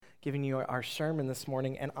giving you our sermon this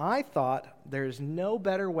morning, and I thought there's no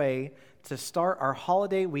better way to start our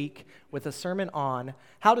holiday week with a sermon on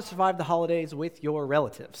how to survive the holidays with your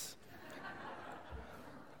relatives.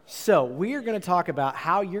 So we are going to talk about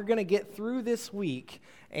how you're going to get through this week,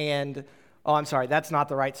 and, that's not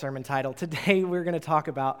the right sermon title. Today we're going to talk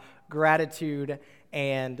about gratitude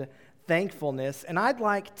and thankfulness, and I'd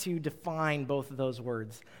like to define both of those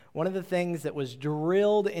words. One of the things that was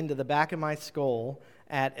drilled into the back of my skull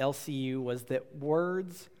at LCU was that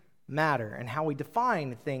words matter, and how we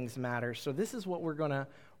define things matter. So this is what we're going to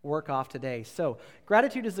work off today. So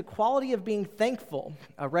gratitude is the quality of being thankful,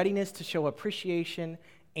 a readiness to show appreciation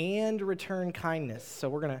and return kindness. So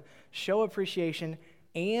we're going to show appreciation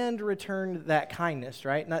and return that kindness,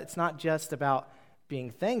 right? It's not just about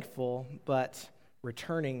being thankful, but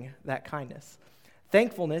returning that kindness.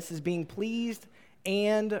 Thankfulness is being pleased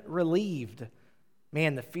and relieved.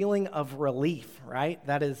 Man, the feeling of relief, right?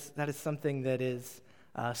 That is something that is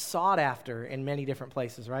sought after in many different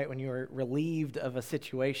places, right? When you are relieved of a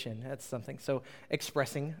situation, that's something. So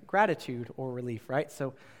expressing gratitude or relief, right?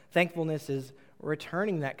 So thankfulness is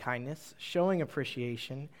returning that kindness, showing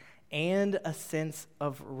appreciation, and a sense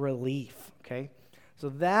of relief, okay? So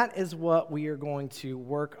that is what we are going to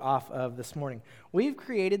work off of this morning. We've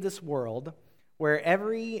created this world where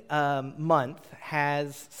every month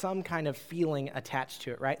has some kind of feeling attached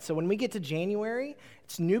to it, right? So when we get to January,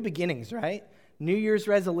 it's new beginnings, right? New Year's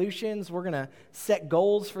resolutions. We're going to set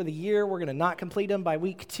goals for the year. We're going to not complete them by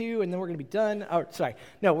week 2, and then we're going to be done.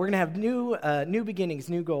 We're going to have new beginnings,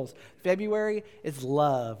 new goals. February is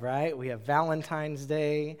love, right? We have Valentine's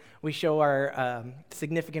Day. We show our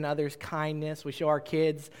significant others kindness. We show our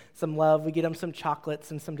kids some love. We get them some chocolates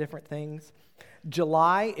and some different things.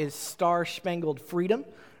 July is Star-Spangled Freedom,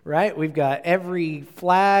 right? We've got every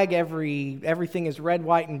flag, everything is red,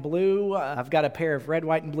 white, and blue. I've got a pair of red,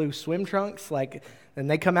 white, and blue swim trunks, and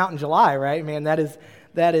they come out in July, right? Man, that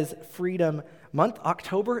is Freedom Month.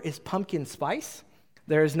 October is Pumpkin Spice.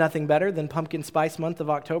 There is nothing better than Pumpkin Spice month of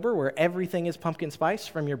October, where everything is pumpkin spice,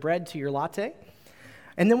 from your bread to your latte.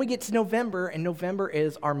 And then we get to November, and November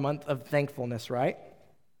is our month of thankfulness, right?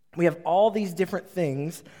 We have all these different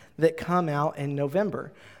things that come out in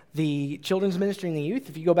November. The children's ministry and the youth,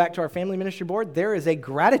 if you go back to our family ministry board, there is a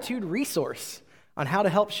gratitude resource on how to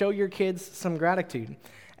help show your kids some gratitude.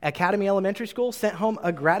 Academy Elementary School sent home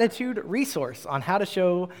a gratitude resource on how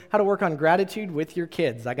to work on gratitude with your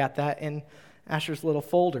kids. I got that in Asher's little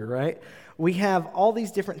folder, right? We have all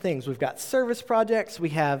these different things. We've got service projects. We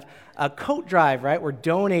have a coat drive, right? We're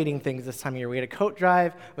donating things this time of year. We had a coat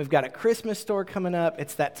drive. We've got a Christmas store coming up.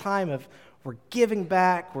 It's that time of we're giving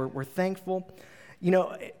back. We're thankful. You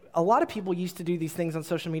know, a lot of people used to do these things on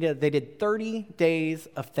social media. They did 30 days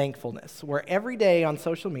of thankfulness, where every day on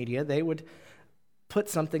social media they would put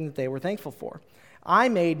something that they were thankful for. I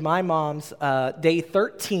made my mom's day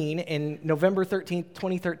 13 in November 13th,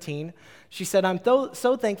 2013. She said, I'm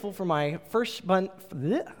so thankful for my firstborn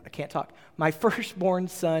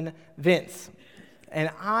son, Vince. And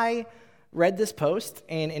I read this post,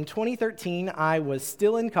 and in 2013, I was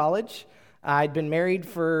still in college. I'd been married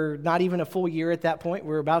for not even a full year at that point.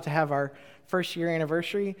 We were about to have our first year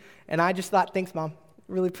anniversary, and I just thought, thanks, Mom.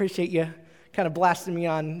 Really appreciate you kind of blasting me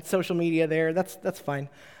on social media there. That's fine.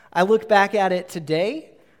 I look back at it today,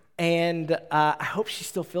 and I hope she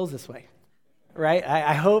still feels this way, right?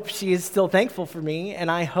 I hope she is still thankful for me, and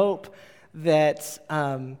I hope that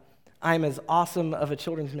I'm as awesome of a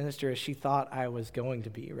children's minister as she thought I was going to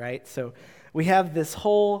be, right? So we have this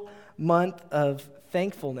whole month of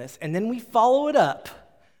thankfulness, and then we follow it up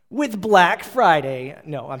with Black Friday.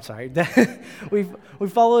 No, I'm sorry. we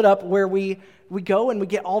follow it up where we go and we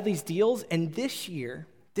get all these deals, and this year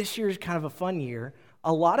is kind of a fun year.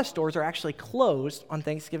 A lot of stores are actually closed on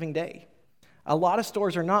Thanksgiving Day. A lot of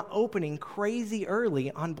stores are not opening crazy early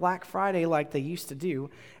on Black Friday like they used to do,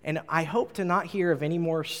 and I hope to not hear of any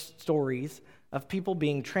more stories of people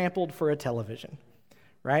being trampled for a television,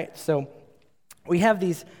 right? So we have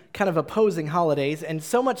these kind of opposing holidays, and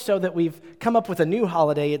so much so that we've come up with a new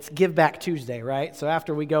holiday. It's Give Back Tuesday, right? So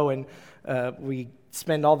after we go and we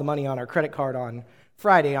spend all the money on our credit card on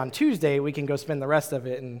Friday, on Tuesday, we can go spend the rest of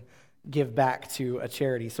it and give back to a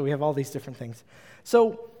charity. So we have all these different things.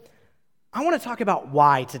 So I want to talk about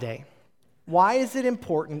why today. Why is it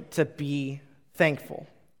important to be thankful?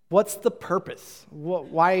 What's the purpose?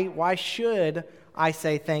 Why should I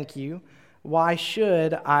say thank you? Why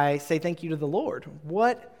should I say thank you to the Lord?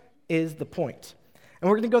 What is the point? And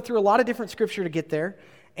we're going to go through a lot of different scripture to get there,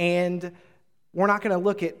 and we're not going to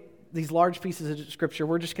look at these large pieces of scripture,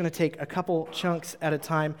 we're just going to take a couple chunks at a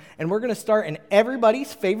time, and we're going to start in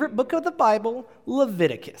everybody's favorite book of the Bible,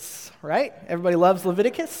 Leviticus, right? Everybody loves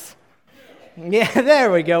Leviticus? Yeah,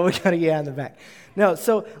 there we go. We got a yeah in the back. No,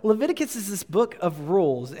 so Leviticus is this book of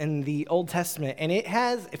rules in the Old Testament, and it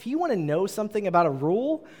has, if you want to know something about a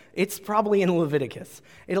rule, it's probably in Leviticus.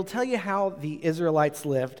 It'll tell you how the Israelites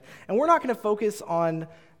lived, and we're not going to focus on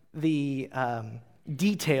the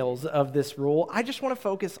details of this rule. I just want to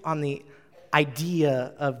focus on the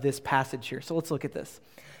idea of this passage here. So let's look at this.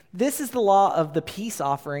 This is the law of the peace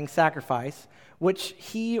offering sacrifice, which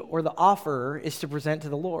he or the offerer is to present to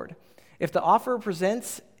the Lord. If the offerer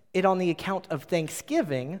presents it on the account of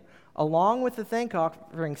thanksgiving, along with the thank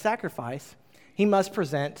offering sacrifice, he must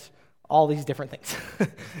present all these different things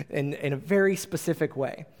in a very specific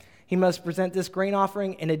way. He must present this grain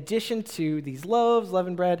offering in addition to these loaves,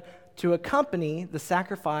 leavened bread, to accompany the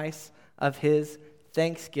sacrifice of his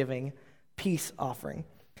thanksgiving peace offering.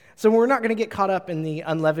 So we're not going to get caught up in the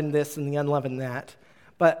unleavened this and the unleavened that,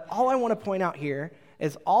 but all I want to point out here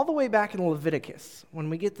is all the way back in Leviticus, when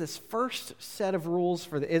we get this first set of rules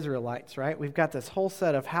for the Israelites, right? We've got this whole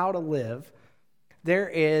set of how to live. There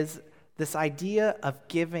is this idea of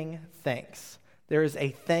giving thanks. There is a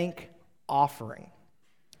thank offering.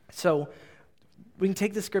 So we can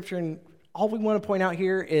take the scripture, and all we want to point out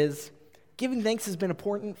here is giving thanks has been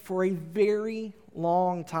important for a very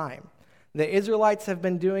long time. The Israelites have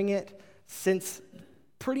been doing it since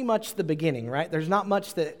pretty much the beginning, right? There's not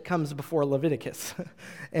much that comes before Leviticus.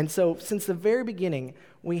 And so since the very beginning,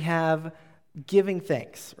 we have giving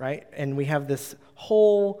thanks, right? And we have this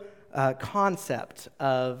whole concept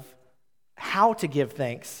of how to give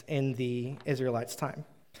thanks in the Israelites' time.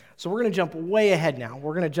 So we're going to jump way ahead now.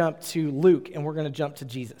 We're going to jump to Luke, and we're going to jump to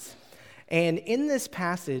Jesus. And in this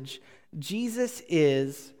passage, Jesus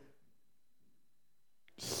is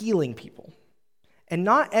healing people. And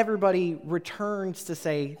not everybody returns to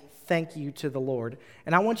say thank you to the Lord.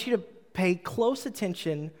 And I want you to pay close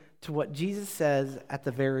attention to what Jesus says at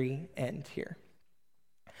the very end here.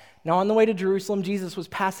 Now, on the way to Jerusalem, Jesus was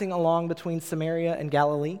passing along between Samaria and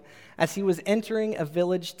Galilee. As he was entering a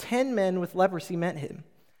village, 10 men with leprosy met him.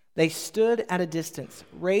 They stood at a distance,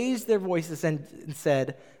 raised their voices, and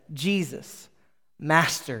said, "Jesus,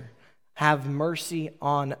 Master, have mercy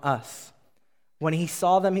on us." When he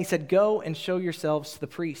saw them, he said, "Go and show yourselves to the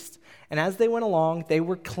priest." And as they went along, they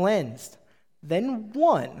were cleansed. Then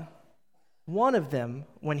one of them,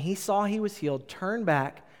 when he saw he was healed, turned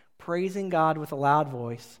back, praising God with a loud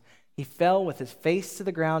voice. He fell with his face to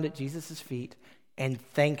the ground at Jesus' feet and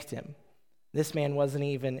thanked him. This man wasn't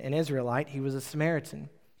even an Israelite, he was a Samaritan.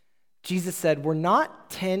 Jesus said, "Were not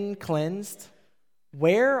 10 cleansed?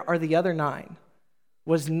 Where are the other 9?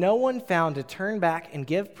 Was no one found to turn back and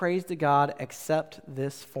give praise to God except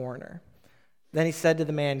this foreigner?" Then he said to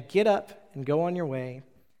the man, "Get up and go on your way.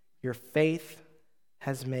 Your faith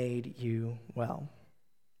has made you well."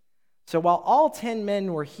 So while all 10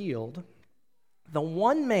 men were healed, the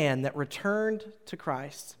one man that returned to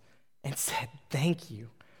Christ and said, "Thank you.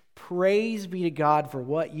 Praise be to God for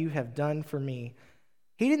what you have done for me,"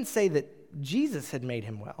 he didn't say that Jesus had made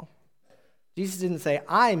him well. Jesus didn't say,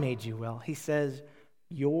 "I made you well." He says,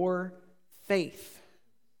 "Your faith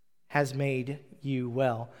has made you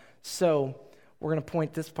well." So we're going to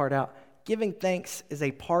point this part out. Giving thanks is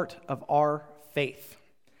a part of our faith.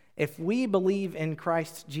 If we believe in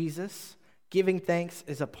Christ Jesus, giving thanks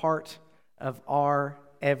is a part of our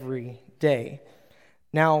everyday.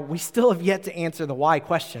 Now, we still have yet to answer the why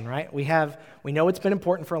question, right? We know it's been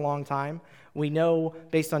important for a long time. We know,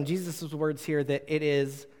 based on Jesus' words here, that it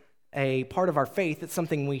is a part of our faith. It's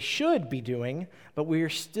something we should be doing, but we are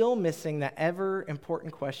still missing that ever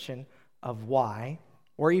important question of why,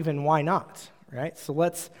 or even why not, right? So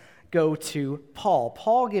let's go to Paul.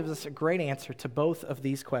 Paul gives us a great answer to both of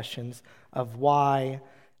these questions of why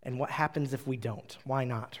and what happens if we don't. Why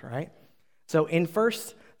not, right? So in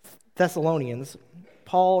 1 Thessalonians,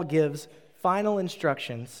 Paul gives final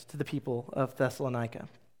instructions to the people of Thessalonica.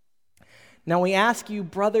 "Now we ask you,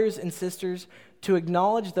 brothers and sisters, to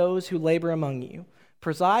acknowledge those who labor among you,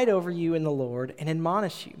 preside over you in the Lord, and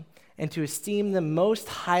admonish you, and to esteem them most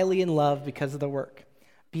highly in love because of the work.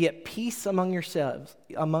 Be at peace among yourselves.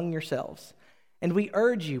 And we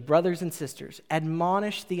urge you, brothers and sisters,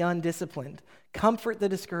 admonish the undisciplined, comfort the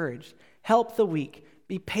discouraged, help the weak,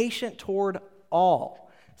 be patient toward all.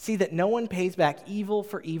 See that no one pays back evil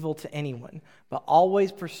for evil to anyone, but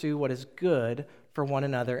always pursue what is good for one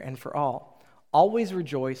another and for all. Always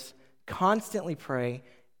rejoice, constantly pray,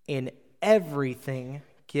 in everything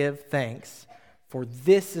give thanks, for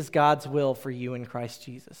this is God's will for you in Christ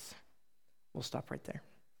Jesus." We'll stop right there.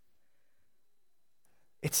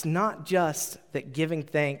 it's not just that giving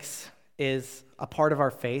thanks is a part of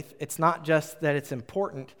our faith. It's not just that it's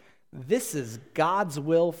important. This is God's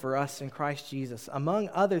will for us in Christ Jesus. Among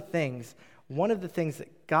other things, one of the things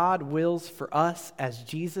that God wills for us as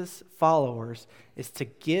Jesus followers is to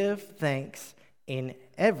give thanks in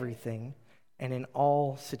everything and in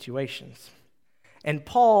all situations. And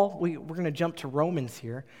Paul, we're going to jump to Romans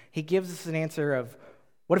here. He gives us an answer of,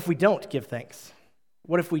 what if we don't give thanks?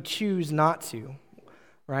 What if we choose not to?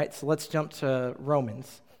 Right? So let's jump to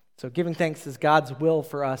Romans. So giving thanks is God's will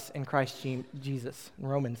for us in Christ Jesus. In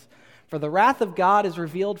Romans. For the wrath of God is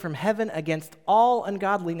revealed from heaven against all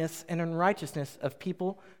ungodliness and unrighteousness of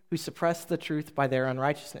people who suppress the truth by their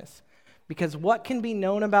unrighteousness. Because what can be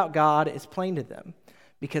known about God is plain to them,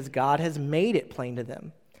 because God has made it plain to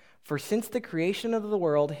them. For since the creation of the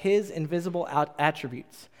world, his invisible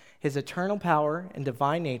attributes, his eternal power and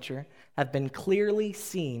divine nature, have been clearly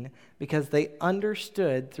seen because they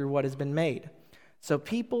understood through what has been made. So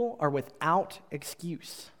people are without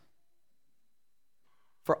excuse.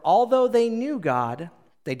 For although they knew God,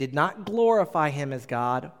 they did not glorify him as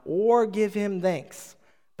God or give him thanks,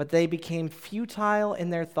 but they became futile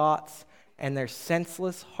in their thoughts, and their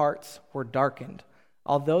senseless hearts were darkened.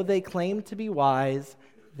 Although they claimed to be wise,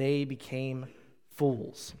 they became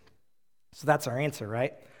fools. So that's our answer,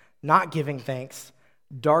 right? Not giving thanks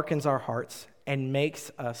darkens our hearts and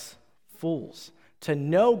makes us fools. To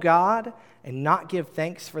know God and not give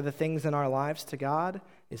thanks for the things in our lives to God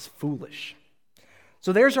is foolish.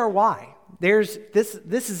 So there's our why. This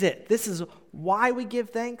is it. This is why we give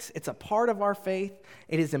thanks. It's a part of our faith.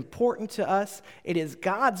 It is important to us. It is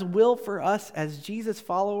God's will for us as Jesus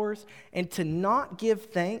followers. And to not give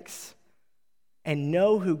thanks and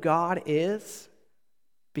know who God is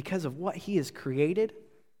because of what he has created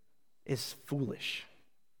is foolish.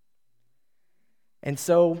 And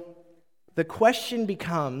so the question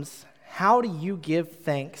becomes, how do you give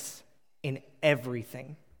thanks in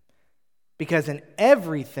everything? Because in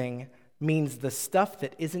everything means the stuff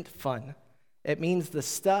that isn't fun. It means the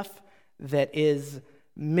stuff that is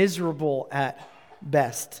miserable at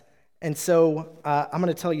best. And so I'm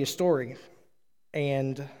going to tell you a story,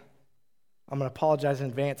 and I'm going to apologize in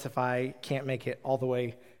advance if I can't make it all the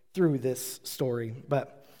way through this story.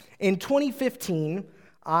 But in 2015,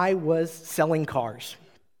 I was selling cars,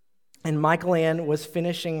 and Michael Ann was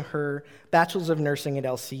finishing her Bachelor's of Nursing at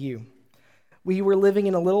LCU. We were living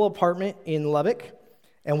in a little apartment in Lubbock,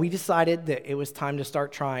 and we decided that it was time to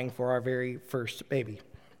start trying for our very first baby.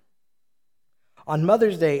 On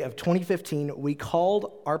Mother's Day of 2015, we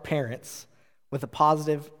called our parents with a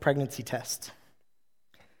positive pregnancy test.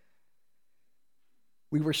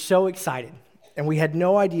 We were so excited, and we had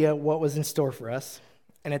no idea what was in store for us.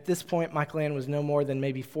 And at this point, Michael Ann was no more than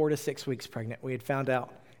maybe 4 to 6 weeks pregnant. We had found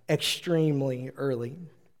out extremely early,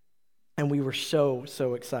 and we were so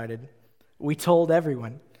excited. We told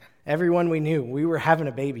everyone we knew. We were having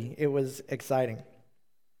a baby. It was exciting.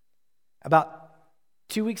 About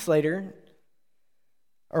 2 weeks later,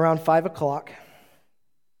 around 5 o'clock,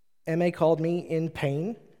 MA called me in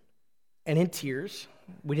pain and in tears.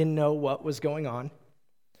 We didn't know what was going on.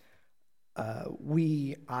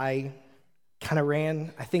 I kind of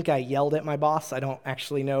ran. I think I yelled at my boss. I don't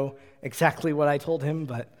actually know exactly what I told him,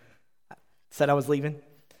 but I said I was leaving.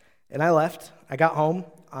 And I left. I got home.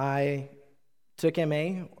 I took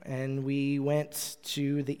MA, and we went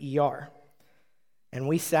to the ER. And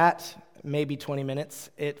we sat maybe 20 minutes.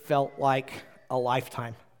 It felt like a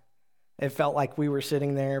lifetime. It felt like we were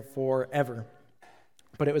sitting there forever.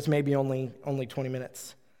 But it was maybe only 20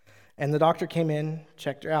 minutes. And the doctor came in,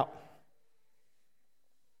 checked her out.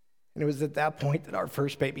 And it was at that point that our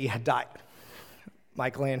first baby had died.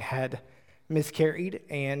 Michael Ann had miscarried,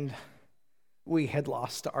 and we had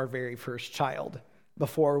lost our very first child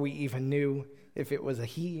before we even knew if it was a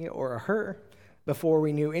he or a her, before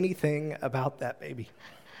we knew anything about that baby.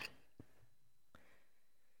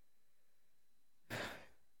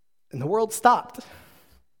 And the world stopped.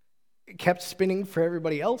 It kept spinning for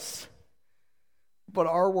everybody else, but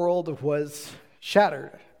our world was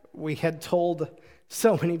shattered. We had told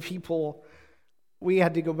so many people, we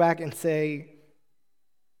had to go back and say,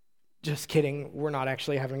 just kidding, we're not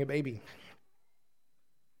actually having a baby.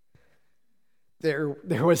 There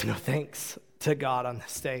was no thanks to God on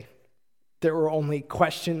this day. There were only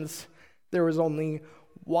questions. There was only,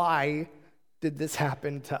 why did this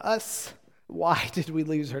happen to us? Why did we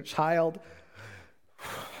lose our child?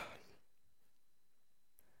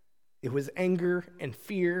 It was anger and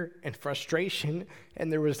fear and frustration, and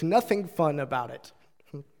there was nothing fun about it.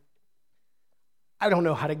 I don't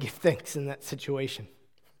know how to give thanks in that situation.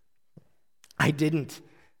 I didn't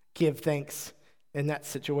give thanks in that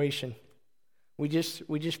situation. We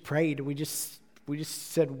just prayed. We just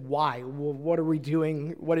said, why? Well, what are we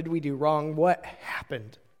doing? What did we do wrong? What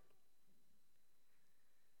happened?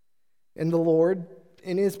 And the Lord,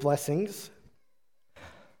 in his blessings,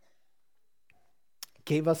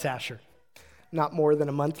 gave us Asher not more than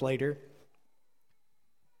a month later.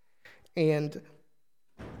 And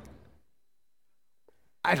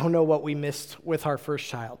I don't know what we missed with our first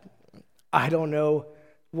child. I don't know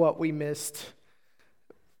what we missed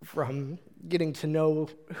from getting to know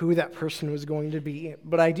who that person was going to be.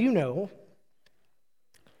 But I do know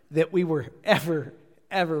that we were ever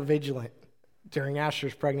vigilant during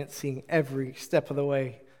Asher's pregnancy, every step of the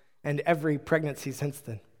way, and every pregnancy since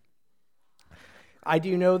then. I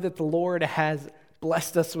do know that the Lord has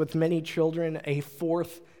blessed us with many children, a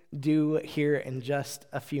fourth due here in just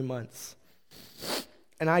a few months.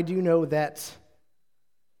 And I do know that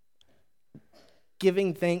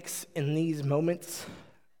giving thanks in these moments,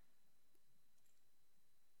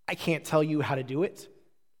 I can't tell you how to do it,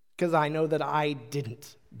 because I know that I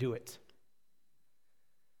didn't do it.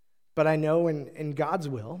 But I know in God's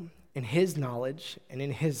will, in his knowledge, and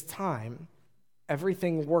in his time,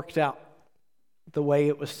 everything worked out the way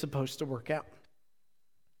it was supposed to work out.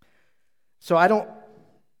 So I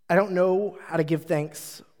don't know how to give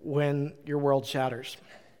thanks when your world shatters,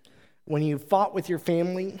 when you fought with your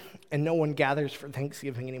family and no one gathers for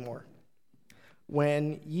Thanksgiving anymore,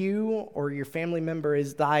 when you or your family member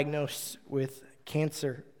is diagnosed with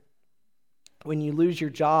cancer, when you lose your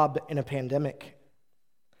job in a pandemic,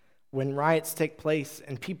 when riots take place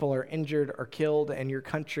and people are injured or killed and your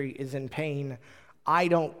country is in pain. I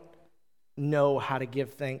don't know how to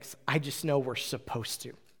give thanks. I just know we're supposed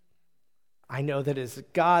to. I know that it is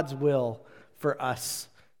God's will for us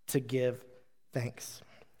to give thanks.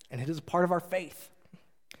 And it is a part of our faith.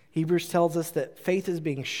 Hebrews tells us that faith is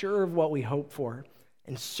being sure of what we hope for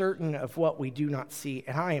and certain of what we do not see.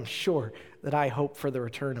 And I am sure that I hope for the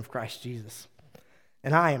return of Christ Jesus.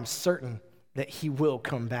 And I am certain that he will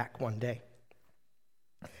come back one day.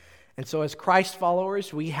 And so as Christ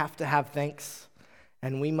followers, we have to have thanks,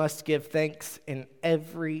 and we must give thanks in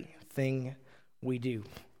everything we do.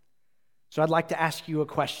 So I'd like to ask you a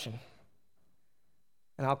question,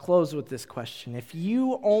 and I'll close with this question. If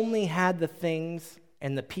you only had the things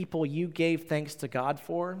and the people you gave thanks to God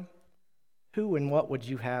for, who and what would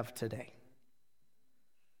you have today?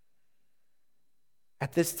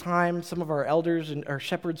 At this time, some of our elders and our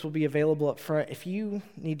shepherds will be available up front. If you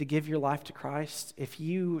need to give your life to Christ, if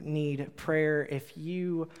you need prayer, if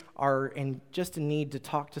you are in need to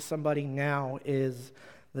talk to somebody, now is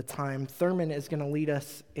the time. Thurman is going to lead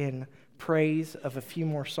us in praise of a few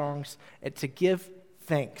more songs and to give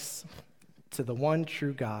thanks to the one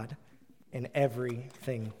true God in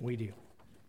everything we do.